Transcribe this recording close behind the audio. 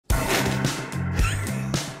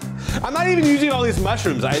I'm not even using all these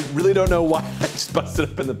mushrooms. I really don't know why I just busted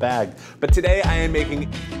up in the bag. But today I am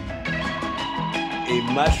making a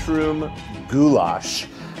mushroom goulash.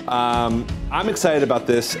 I'm excited about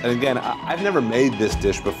this. And again, I've never made this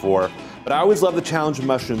dish before, but I always love the challenge of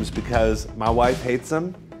mushrooms because my wife hates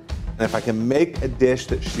them. And if I can make a dish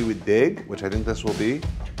that she would dig, which I think this will be,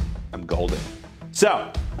 I'm golden.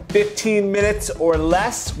 So, 15 minutes or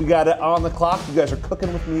less, we got it on the clock. You guys are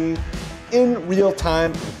cooking with me in real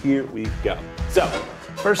time. Here we go. So,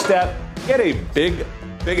 first step, get a big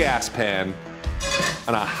ass pan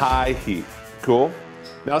on a high heat. Cool?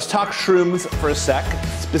 Now let's talk shrooms for a sec,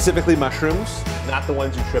 specifically mushrooms, not the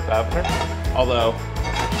ones you trip over, although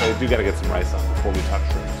I do gotta get some rice on before we talk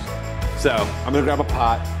shrooms. So, I'm gonna grab a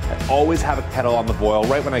pot. I always have a kettle on the boil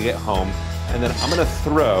right when I get home, and then I'm gonna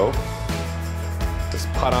throw this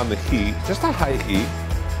pot on the heat, just a high heat,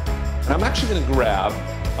 and I'm actually gonna grab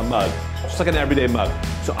a mug, just like an everyday mug.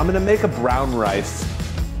 So I'm gonna make a brown rice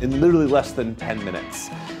in literally less than 10 minutes.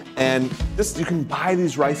 And this, you can buy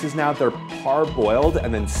these rices now, they're parboiled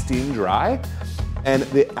and then steam dry, and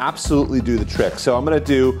they absolutely do the trick. So I'm gonna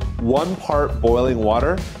do 1 part boiling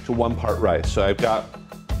water to 1 part rice. So I've got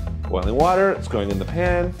boiling water, it's going in the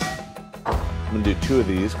pan. I'm gonna do 2 of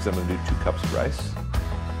these because I'm gonna do 2 cups of rice.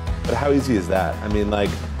 But how easy is that? I mean, like,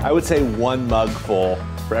 I would say 1 mug full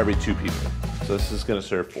for every 2 people. So this is gonna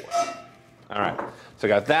serve 4. All right, so I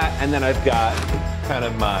got that, and then I've got kind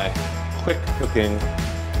of my quick cooking.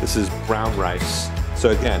 This is brown rice. So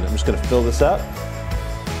again, I'm just gonna fill this up.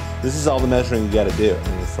 This is all the measuring you gotta do. I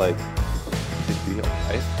mean, it's like a big deal,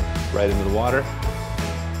 right? Right into the water.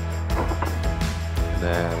 And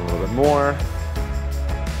then a little bit more.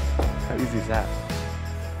 How easy is that?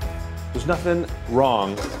 There's nothing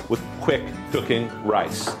wrong with quick cooking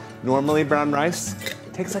rice. Normally brown rice,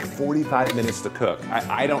 it takes like 45 minutes to cook.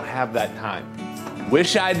 I don't have that time.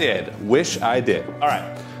 Wish I did, wish I did. All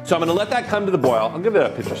right, so I'm gonna let that come to the boil. I'll give it a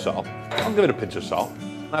pinch of salt.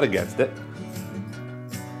 Not against it.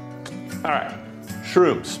 All right,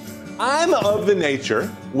 shrooms. I'm of the nature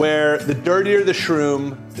where the dirtier the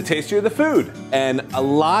shroom, the tastier the food. And a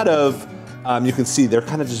lot of, you can see they're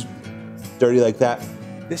kind of just dirty like that.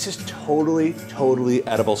 This is totally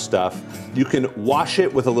edible stuff. You can wash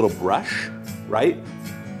it with a little brush, right?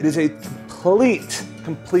 It is a complete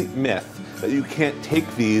myth that you can't take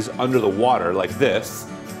these under the water like this,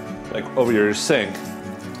 like over your sink,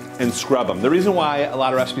 and scrub them. The reason why a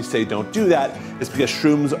lot of recipes say don't do that is because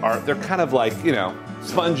shrooms they're kind of like, you know,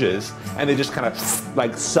 sponges, and they just kind of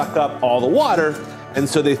like suck up all the water, and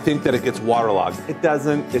so they think that it gets waterlogged. It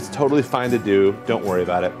doesn't, it's totally fine to do, don't worry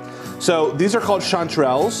about it. So these are called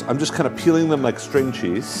chanterelles. I'm just kind of peeling them like string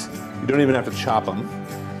cheese. You don't even have to chop them.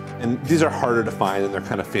 And these are harder to find and they're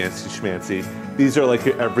kind of fancy schmancy. These are like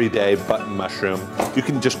your everyday button mushroom. You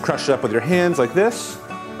can just crush it up with your hands like this,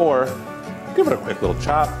 or give it a quick little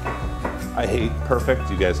chop. I hate perfect,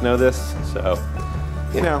 you guys know this. So,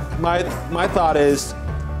 you know, my thought is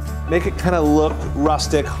make it kind of look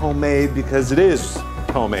rustic, homemade, because it is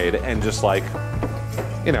homemade, and just like,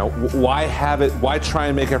 you know, why try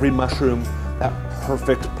and make every mushroom that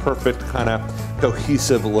perfect kind of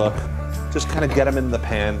cohesive look? Just kind of get them in the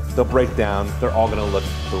pan, they'll break down, they're all gonna look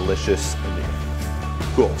delicious in the end.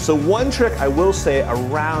 Cool, so one trick I will say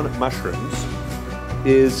around mushrooms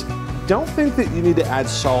is don't think that you need to add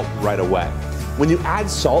salt right away. When you add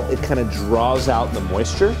salt, it kind of draws out the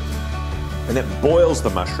moisture and it boils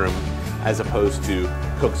the mushroom as opposed to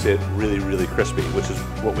cooks it really crispy, which is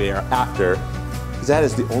what we are after, because that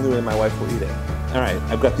is the only way my wife will eat it. All right,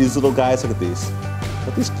 I've got these little guys, look at these.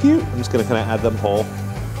 Aren't these cute? I'm just gonna kind of add them whole.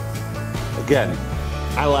 Again,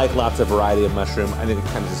 I like lots of variety of mushroom. I think it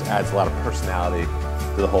kind of just adds a lot of personality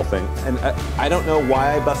to the whole thing. And I don't know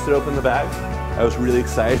why I busted open the bag. I was really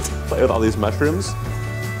excited to play with all these mushrooms,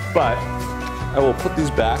 but I will put these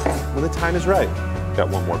back when the time is right. Got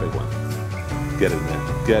one more big one. Get in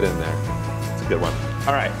there, get in there. It's a good one.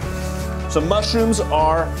 All right, so mushrooms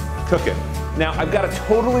are cooking. Now, I've got a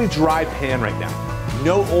totally dry pan right now.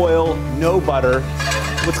 No oil, no butter.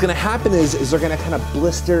 What's gonna happen is they're gonna kind of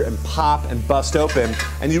blister and pop and bust open,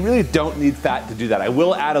 and you really don't need fat to do that. I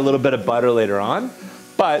will add a little bit of butter later on,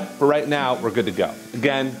 but for right now, we're good to go.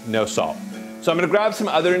 Again, no salt. So I'm gonna grab some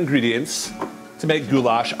other ingredients to make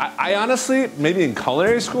goulash. I honestly, maybe in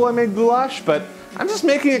culinary school I made goulash, but I'm just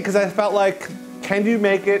making it because I felt like, can you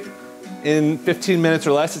make it in 15 minutes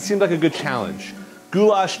or less? It seemed like a good challenge.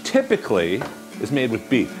 Goulash typically is made with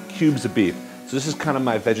beef, cubes of beef. So this is kind of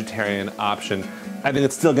my vegetarian option. I think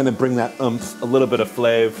it's still gonna bring that oomph, a little bit of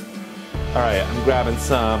flavor. All right, I'm grabbing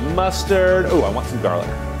some mustard. Oh, I want some garlic.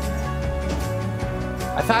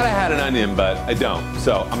 I thought I had an onion, but I don't,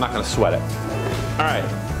 so I'm not gonna sweat it. All right,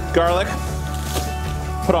 garlic.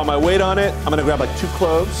 Put all my weight on it. I'm gonna grab like 2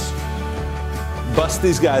 cloves. Bust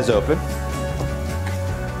these guys open.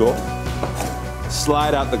 Cool.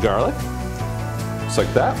 Slide out the garlic, just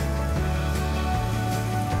like that.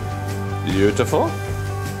 Beautiful.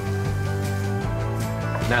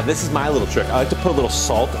 Now this is my little trick. I like to put a little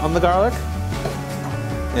salt on the garlic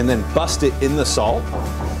and then bust it in the salt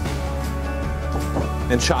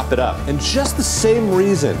and chop it up. And just the same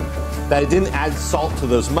reason that I didn't add salt to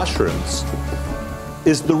those mushrooms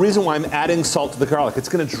is the reason why I'm adding salt to the garlic. It's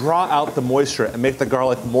gonna draw out the moisture and make the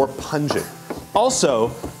garlic more pungent. Also,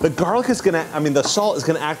 the garlic is gonna, the salt is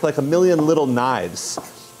gonna act like a million little knives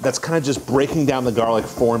that's kind of just breaking down the garlic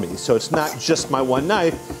for me. So it's not just my one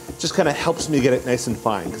knife, it just kind of helps me get it nice and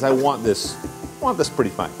fine because I want this pretty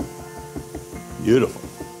fine. Beautiful,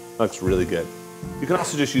 looks really good. You can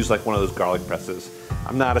also just use like one of those garlic presses.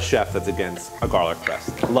 I'm not a chef that's against a garlic press.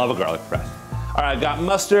 Love a garlic press. All right, I've got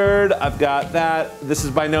mustard, I've got that. This is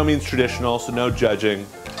by no means traditional, so no judging.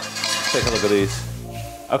 Take a look at these.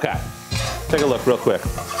 Okay, take a look real quick.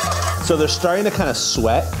 So they're starting to kind of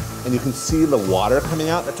sweat, and you can see the water coming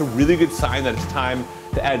out. That's a really good sign that it's time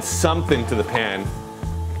to add something to the pan.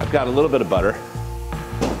 I've got a little bit of butter.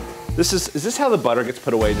 Is this how the butter gets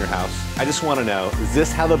put away in your house? I just want to know, is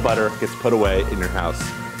this how the butter gets put away in your house?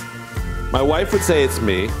 My wife would say it's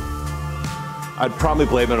me. I'd probably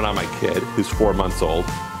blame it on my kid, who's 4 months old.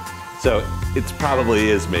 So it probably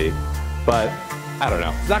is me, but I don't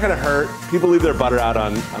know. It's not gonna hurt. People leave their butter out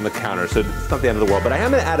on the counter, so it's not the end of the world. But I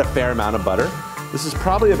am gonna add a fair amount of butter. This is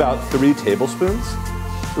probably about 3 tablespoons.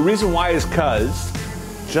 The reason why is because,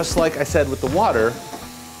 just like I said with the water,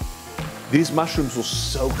 these mushrooms will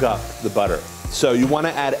soak up the butter. So you wanna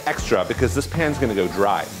add extra because this pan's gonna go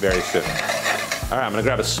dry very soon. All right, I'm gonna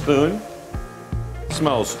grab a spoon.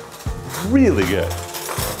 Smells really good.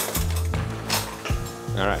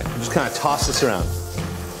 All right, just kind of toss this around.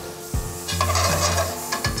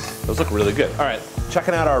 Those look really good. All right,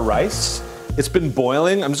 checking out our rice. It's been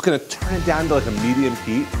boiling. I'm just gonna turn it down to like a medium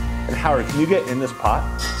heat. And Howard, can you get in this pot?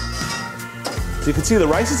 So you can see the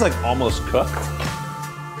rice is like almost cooked.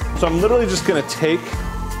 So I'm literally just gonna take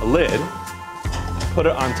a lid, put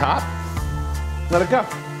it on top, let it go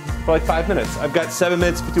for like 5 minutes. I've got 7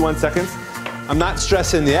 minutes, 51 seconds. I'm not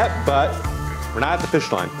stressing yet, but we're not at the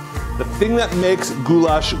finish line. The thing that makes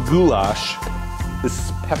goulash goulash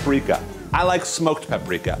is paprika. I like smoked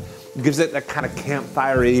paprika. It gives it that kind of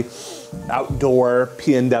campfire-y, outdoor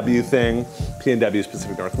PNW thing. PNW is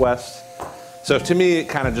Pacific Northwest. So to me, it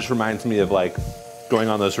kind of just reminds me of like going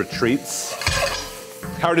on those retreats.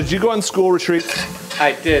 Howard, did you go on school retreats?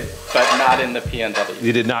 I did, but not in the PNW.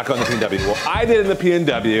 You did not go in the PNW. Well, I did in the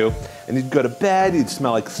PNW, and you'd go to bed, you'd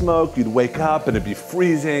smell like smoke, you'd wake up and it'd be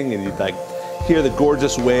freezing, and you'd like hear the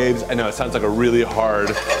gorgeous waves. I know it sounds like a really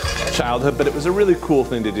hard childhood, but it was a really cool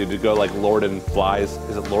thing to do, to go like Lord and Flies.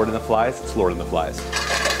 Is it Lord and the Flies? It's Lord and the Flies.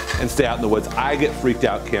 And stay out in the woods. I get freaked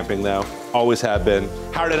out camping though, always have been.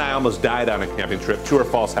 Howard and I almost died on a camping trip. True or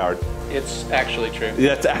false, Howard? It's actually true.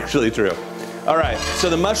 Yeah, it's actually true. All right, so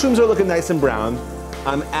the mushrooms are looking nice and brown.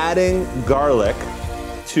 I'm adding garlic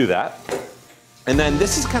to that. And then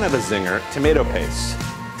this is kind of a zinger, tomato paste.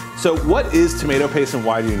 So what is tomato paste and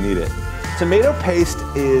why do you need it? Tomato paste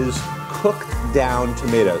is cooked down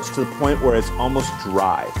tomatoes to the point where it's almost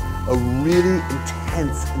dry. A really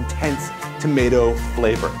intense tomato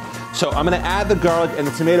flavor. So I'm gonna add the garlic and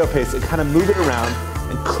the tomato paste and kind of move it around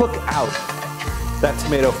and cook out that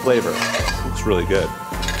tomato flavor. Looks really good.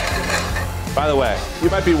 By the way, you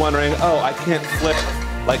might be wondering, oh, I can't flip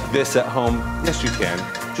like this at home. Yes, you can.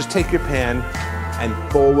 Just take your pan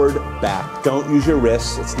and forward, back. Don't use your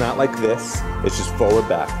wrists. It's not like this. It's just forward,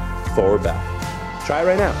 back, forward, back. Try it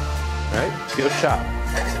right now, all right? Give it a shot.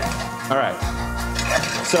 All right,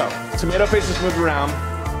 so tomato paste is moved around.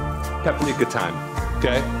 Paprika time,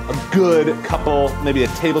 okay? A good couple, maybe a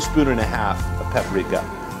tablespoon and a half of paprika.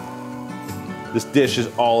 This dish is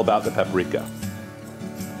all about the paprika.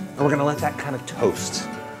 And we're gonna let that kind of toast,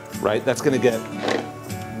 right? That's gonna get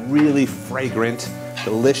really fragrant,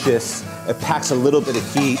 delicious. It packs a little bit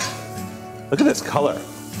of heat. Look at this color.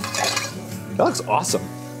 That looks awesome.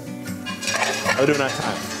 How are we doing on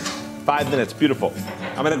time? 5 minutes, beautiful.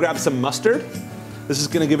 I'm gonna grab some mustard. This is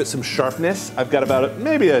gonna give it some sharpness. I've got about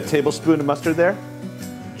maybe a tablespoon of mustard there.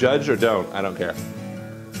 Judge or don't, I don't care.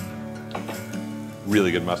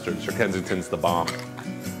 Really good mustard. Sir Kensington's the bomb.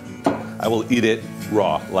 I will eat it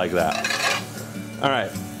raw like that. All right,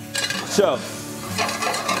 so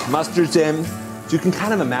mustard's in. So you can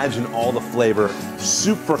kind of imagine all the flavor,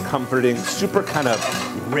 super comforting, super kind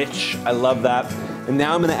of rich. I love that. And And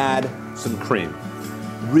now I'm gonna add some cream.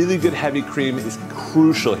 Really good heavy cream is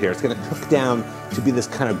crucial here. It's gonna cook down to be this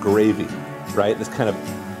kind of gravy, right? This kind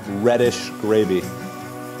of reddish gravy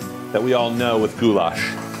that we all know with goulash.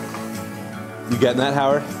 You getting that,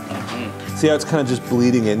 Howard? Mm-hmm. See how it's kind of just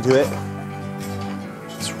bleeding into it?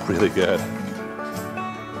 It's really good.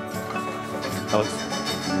 That looks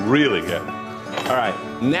really good. All right,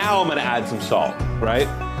 now I'm gonna add some salt, right?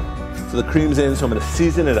 So the cream's in, so I'm gonna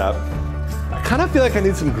season it up. I kind of feel like I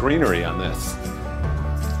need some greenery on this.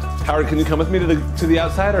 Howard, can you come with me to the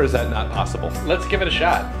outside, or is that not possible? Let's give it a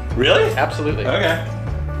shot. Really? Absolutely. Okay.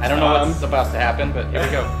 I don't know what's about to happen, but here we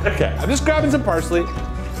go. Okay, I'm just grabbing some parsley.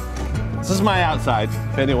 This is my outside,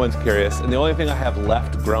 if anyone's curious, and the only thing I have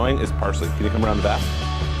left growing is parsley. Can you come around the back?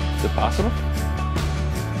 Is it possible?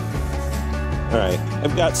 All right,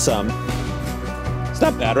 I've got some. It's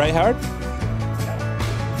not bad, right, Howard?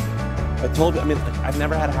 I told you, I mean, I've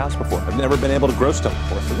never had a house before. I've never been able to grow stuff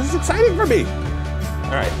before, so this is exciting for me.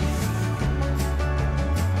 All right.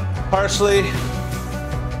 Parsley.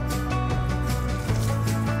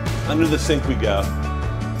 Under the sink we go.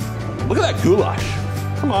 Look at that goulash.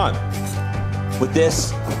 Come on. With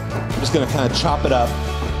this, I'm just gonna kind of chop it up.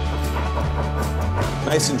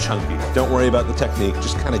 Nice and chunky. Don't worry about the technique.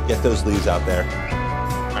 Just kind of get those leaves out there.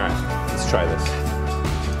 All right, let's try this.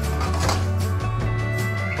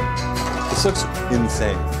 This looks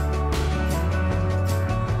insane.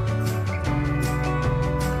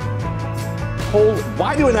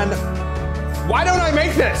 Why don't I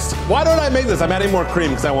make this? Why don't I make this? I'm adding more cream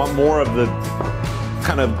because I want more of the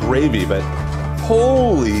kind of gravy, but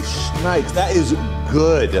holy shnikes, that is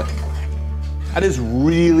good. That is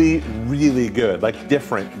really, really good, like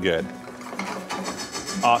different good.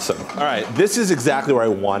 Awesome. All right, this is exactly where I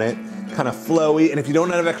want it. Kind of flowy, and if you don't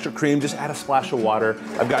have extra cream, just add a splash of water.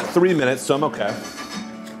 I've got 3 minutes, so I'm okay.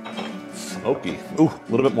 Smoky. Ooh, a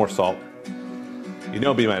little bit more salt. You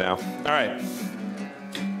know me by now. All right,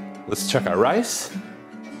 let's check our rice.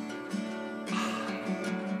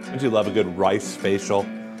 Don't you love a good rice facial?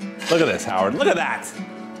 Look at this, Howard, look at that.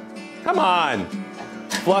 Come on,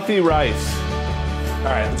 fluffy rice.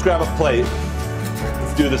 All right, let's grab a plate.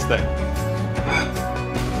 Let's do this thing.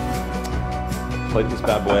 Plate this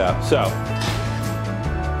bad boy up. So,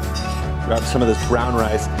 grab some of this brown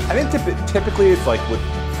rice. I think typically it's like with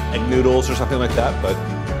egg noodles or something like that, but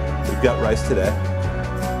we've got rice today.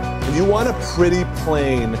 And you want a pretty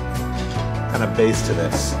plain kind of base to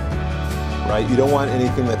this, right? You don't want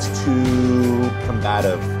anything that's too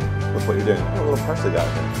combative with what you're doing. Oh, a little parsley got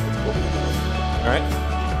in there. That's cool. All right.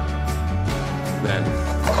 Then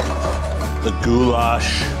the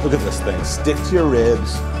goulash. Look at this thing. Stick to your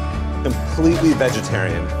ribs. Completely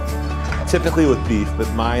vegetarian. Typically with beef, but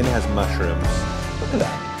mine has mushrooms. Look at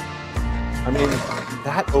that. I mean,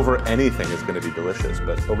 that over anything is going to be delicious,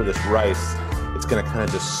 but over this rice, it's going to kind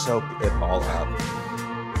of just soak it all up.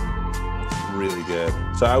 It's really good.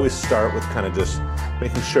 So I always start with kind of just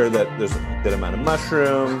making sure that there's a good amount of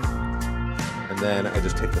mushroom, and then I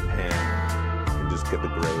just take the pan and just get the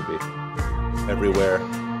gravy everywhere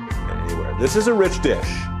and anywhere. This is a rich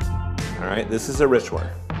dish, all right? This is a rich one,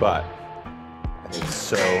 but I think it's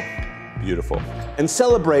so beautiful and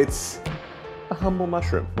celebrates a humble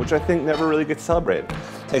mushroom, which I think never really gets celebrated.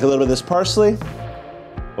 Take a little bit of this parsley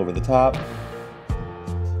over the top,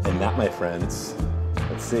 and that, my friends,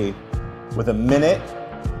 let's see, with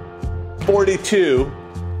 1:42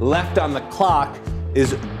 left on the clock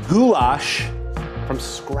is goulash from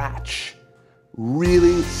scratch.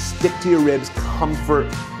 Really stick to your ribs, comfort,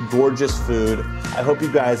 gorgeous food. I hope you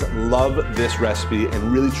guys love this recipe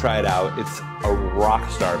and really try it out. It's a rock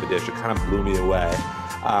star of a dish. It kind of blew me away.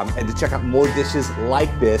 And to check out more dishes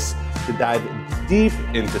like this, to dive deep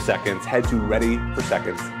into seconds, head to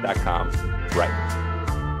readyforseconds.com right now.